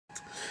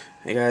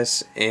Hey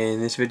guys, in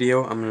this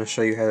video I'm going to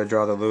show you how to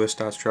draw the Lewis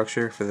dot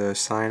structure for the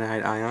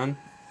cyanide ion.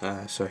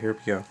 So here we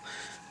go.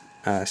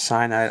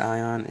 Cyanide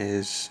ion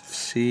is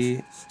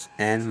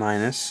Cn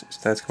minus, so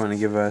that's going to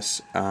give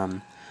us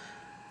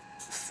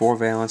 4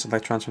 valence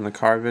electrons from the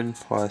carbon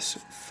plus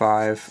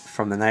 5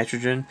 from the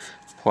nitrogen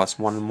plus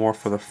 1 more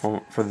for the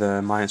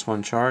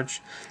 -1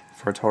 charge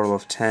for a total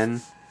of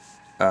 10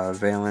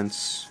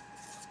 valence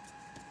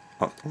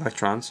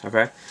electrons.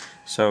 Okay,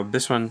 so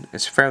this one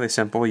is fairly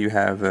simple. You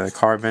have a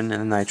carbon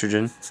and a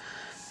nitrogen,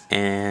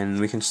 and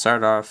we can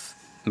start off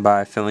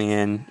by filling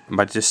in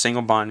by just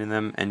single bonding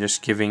them and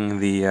just giving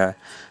the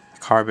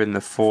carbon the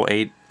full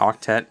 8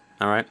 octet.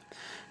 Alright,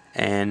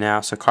 and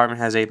now so carbon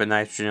has 8 but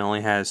nitrogen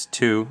only has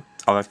 2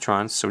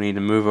 electrons, so we need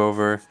to move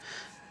over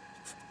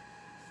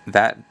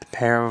that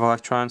pair of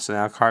electrons. So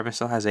now carbon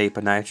still has 8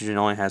 but nitrogen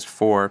only has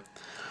 4.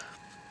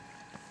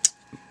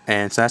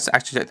 And so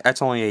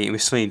that's only 8. We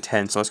still need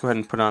 10. So let's go ahead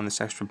and put on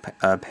this extra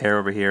pair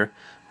over here.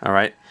 All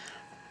right.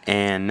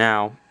 And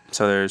now,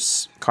 so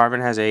there's carbon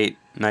has 8,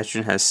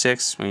 nitrogen has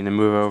 6. We need to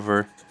move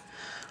over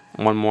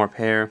one more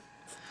pair.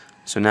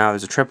 So now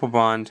there's a triple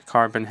bond.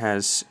 Carbon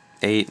has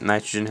 8,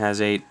 nitrogen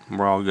has 8.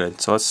 We're all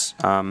good. So let's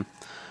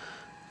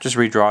just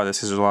redraw this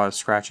because there's a lot of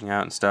scratching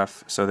out and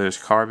stuff. So there's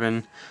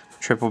carbon,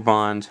 triple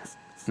bond,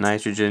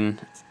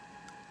 nitrogen,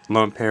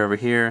 lone pair over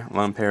here,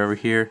 lone pair over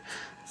here,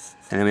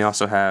 and then we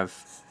also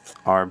have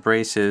our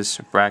braces,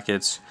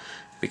 brackets,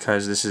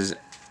 because this is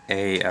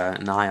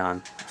an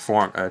ion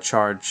form, a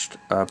charged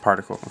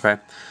particle. Okay,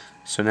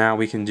 so now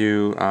we can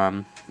do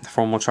the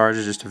formal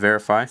charges just to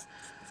verify.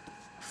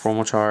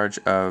 Formal charge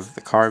of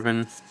the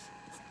carbon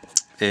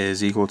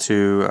is equal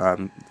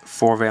to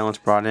 4 valence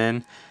brought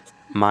in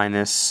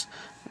minus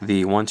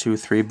the 1, 2,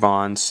 3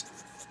 bonds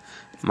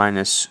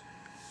minus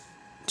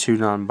 2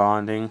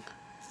 non-bonding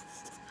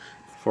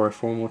for a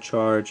formal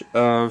charge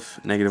of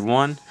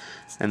 -1,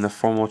 and the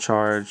formal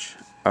charge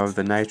of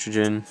the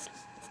nitrogen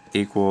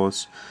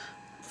equals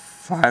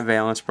 5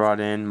 valence brought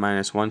in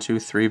minus 1, 2,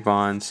 3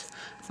 bonds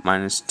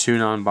minus 2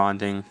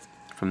 non-bonding.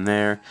 From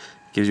there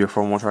gives you a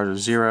formal charge of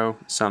 0,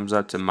 sums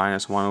up to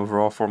 -1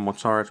 overall formal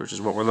charge, which is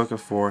what we're looking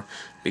for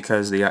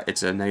because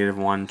it's a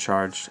 -1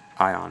 charged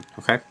ion.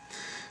 Okay,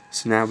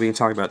 so now we can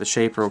talk about the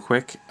shape real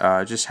quick.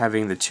 Just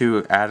having the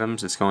 2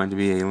 atoms, it's going to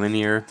be a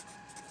linear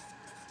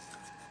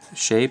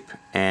shape,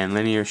 and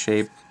linear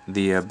shape,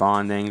 the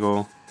bond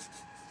angle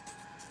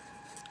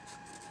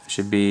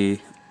should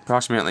be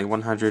approximately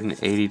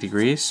 180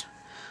 degrees.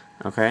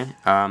 Okay,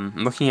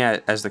 looking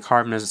at as the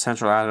carbon as a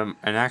central atom,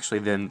 and actually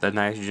then the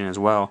nitrogen as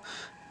well,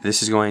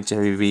 this is going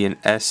to be an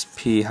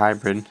sp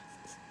hybrid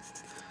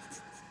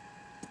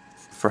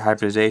for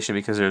hybridization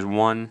because there's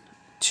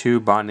 2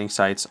 bonding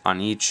sites on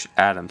each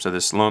atom. So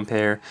this lone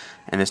pair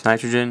and this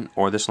nitrogen,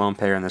 or this lone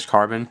pair and this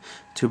carbon,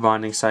 2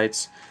 bonding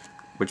sites,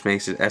 which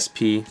makes it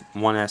sp,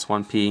 1s,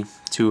 1p,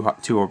 2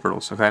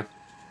 orbitals. Okay,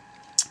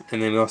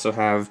 and then we also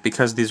have,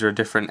 because these are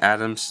different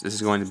atoms, this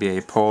is going to be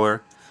a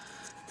polar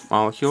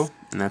molecule,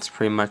 and that's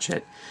pretty much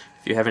it.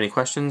 If you have any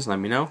questions, let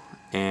me know,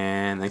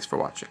 and thanks for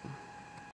watching.